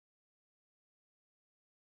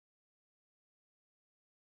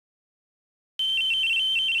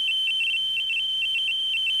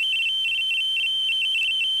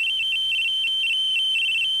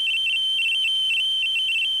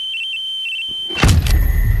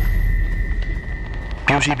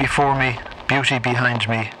Beauty before me, beauty behind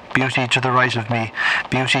me, beauty to the right of me,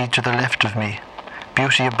 beauty to the left of me,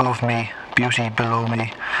 beauty above me, beauty below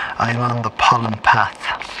me. I am on the pollen path.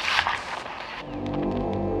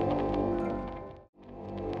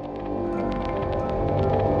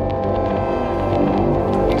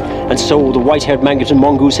 And so the white-haired mangaton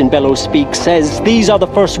mongoose in bellow speak says, these are the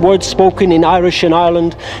first words spoken in Irish in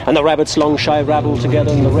Ireland, and the rabbits long shy rabble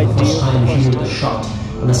together, and the red deer. The shot,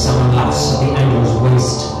 and the salmon laughs at the angler's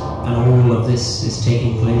waist, and all of this is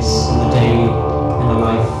taking place in the day in the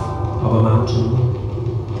life of a mountain.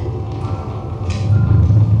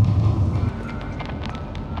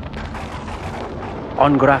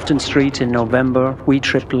 On Grafton Street in November, we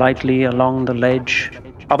tripped lightly along the ledge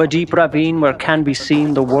of a deep ravine where can be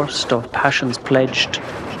seen the worst of passions pledged.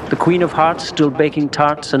 The Queen of Hearts still baking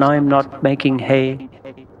tarts, and I am not making hay.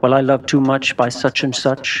 Well, I love too much by such and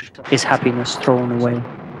such, is happiness thrown away.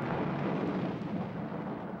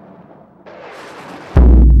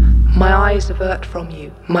 My eyes avert from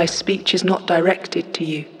you, my speech is not directed to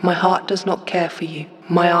you, my heart does not care for you,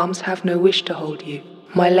 my arms have no wish to hold you,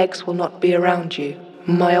 my legs will not be around you,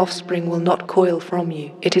 my offspring will not coil from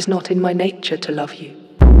you, it is not in my nature to love you.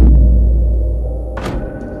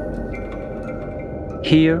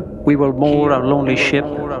 Here we will moor our lonely ship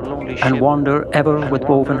and wander ever with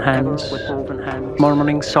woven hands,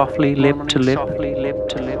 murmuring softly lip to lip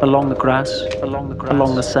along the grass,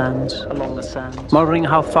 along the sands, murmuring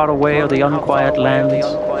how far away are the unquiet lands,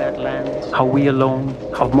 how we alone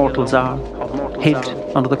of mortals are, hid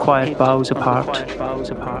under the quiet boughs apart,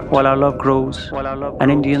 while our love grows, an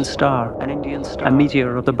Indian star, a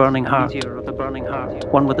meteor of the burning heart,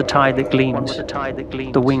 one with the tide that gleams,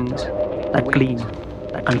 the wings that gleam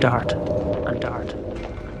and dart.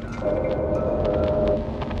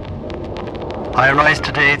 I arise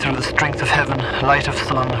today through the strength of heaven, light of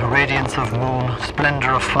sun, radiance of moon,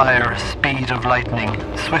 splendor of fire, speed of lightning,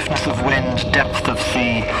 swiftness of wind, depth of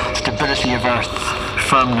sea, stability of earth,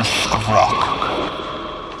 firmness of rock.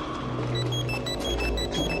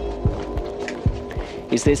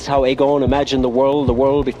 Is this how Aegon imagined the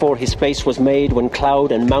world before his face was made, when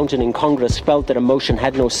cloud and mountain in congress felt that emotion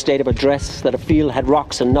had no state of address, that a field had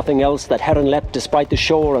rocks and nothing else, that heron leapt despite the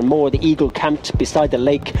shore, and more the eagle camped beside the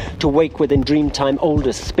lake, to wake within dreamtime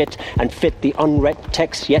oldest spit, and fit the unread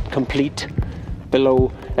text yet complete?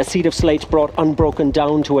 Below, a seed of slate brought unbroken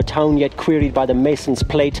down to a town yet queried by the mason's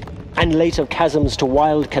plate, and late of chasms to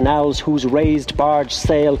wild canals, whose raised barge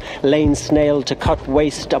sail lane snail to cut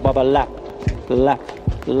waste above a lap,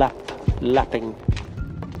 lapping.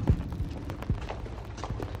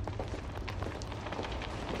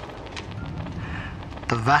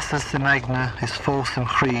 The vastus imagna is fos in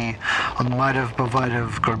chrí, on mairev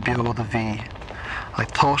bovarev gur bio the V. I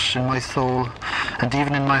thought in my soul, and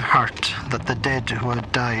even in my heart, that the dead who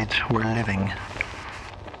had died were living.